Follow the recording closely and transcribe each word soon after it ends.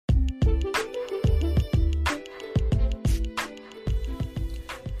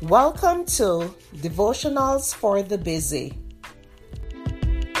Welcome to Devotionals for the Busy.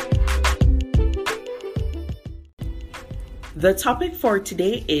 The topic for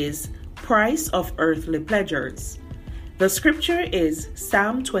today is Price of Earthly Pleasures. The scripture is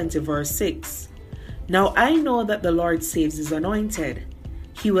Psalm 20 verse 6. Now I know that the Lord saves his anointed.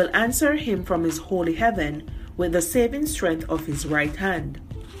 He will answer him from his holy heaven with the saving strength of his right hand.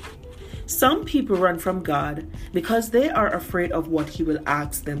 Some people run from God because they are afraid of what he will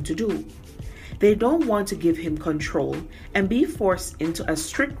ask them to do. They don't want to give him control and be forced into a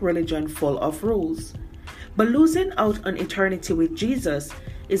strict religion full of rules. But losing out on eternity with Jesus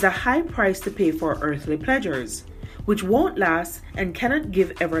is a high price to pay for earthly pleasures, which won't last and cannot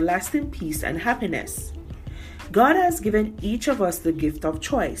give everlasting peace and happiness. God has given each of us the gift of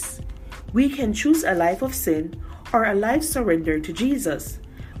choice. We can choose a life of sin or a life surrendered to Jesus,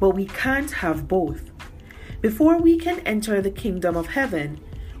 but we can't have both. Before we can enter the kingdom of heaven,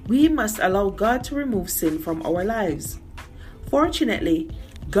 we must allow God to remove sin from our lives. Fortunately,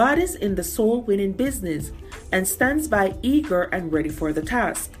 God is in the soul-winning business and stands by eager and ready for the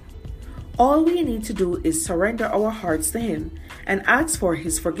task. All we need to do is surrender our hearts to Him and ask for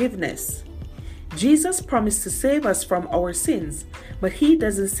His forgiveness. Jesus promised to save us from our sins, but He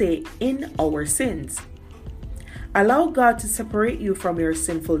doesn't say in our sins. Allow God to separate you from your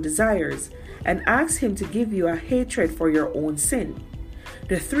sinful desires and ask Him to give you a hatred for your own sin.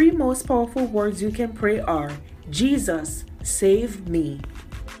 The three most powerful words you can pray are, Jesus, save me.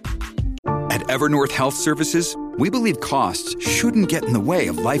 At Evernorth Health Services, we believe costs shouldn't get in the way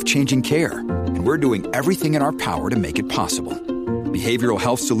of life-changing care, and we're doing everything in our power to make it possible. Behavioral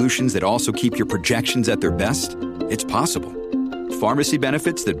health solutions that also keep your projections at their best? It's possible. Pharmacy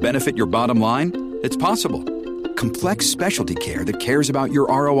benefits that benefit your bottom line? It's possible. Complex specialty care that cares about your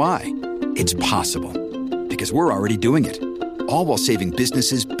ROI? It's possible. Because we're already doing it. All while saving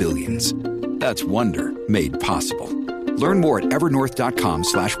businesses billions. That's Wonder made possible. Learn more at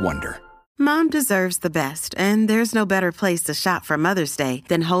evernorth.com/wonder. Mom deserves the best, and there's no better place to shop for Mother's Day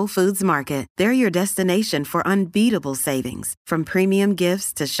than Whole Foods Market. They're your destination for unbeatable savings, from premium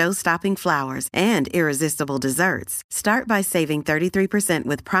gifts to show-stopping flowers and irresistible desserts. Start by saving 33%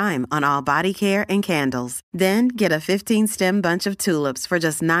 with Prime on all body care and candles. Then get a 15-stem bunch of tulips for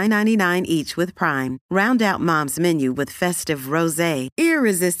just $9.99 each with Prime. Round out Mom's menu with festive rosé,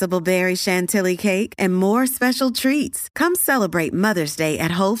 irresistible berry chantilly cake, and more special treats. Come celebrate Mother's Day at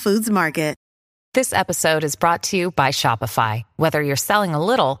Whole Foods Market. This episode is brought to you by Shopify. Whether you're selling a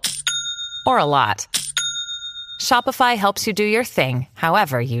little or a lot, Shopify helps you do your thing,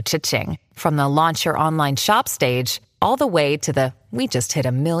 however you cha-ching. From the launch your online shop stage, all the way to the we just hit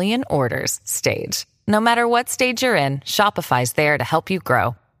 1 million orders stage. No matter what stage you're in, Shopify's there to help you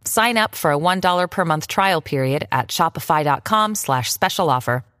grow. Sign up for a $1 per month trial period at shopify.com/special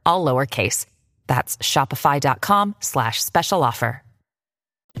offer, all lowercase. That's shopify.com/special offer.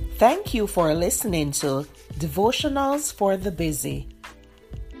 Thank you for listening to Devotionals for the Busy.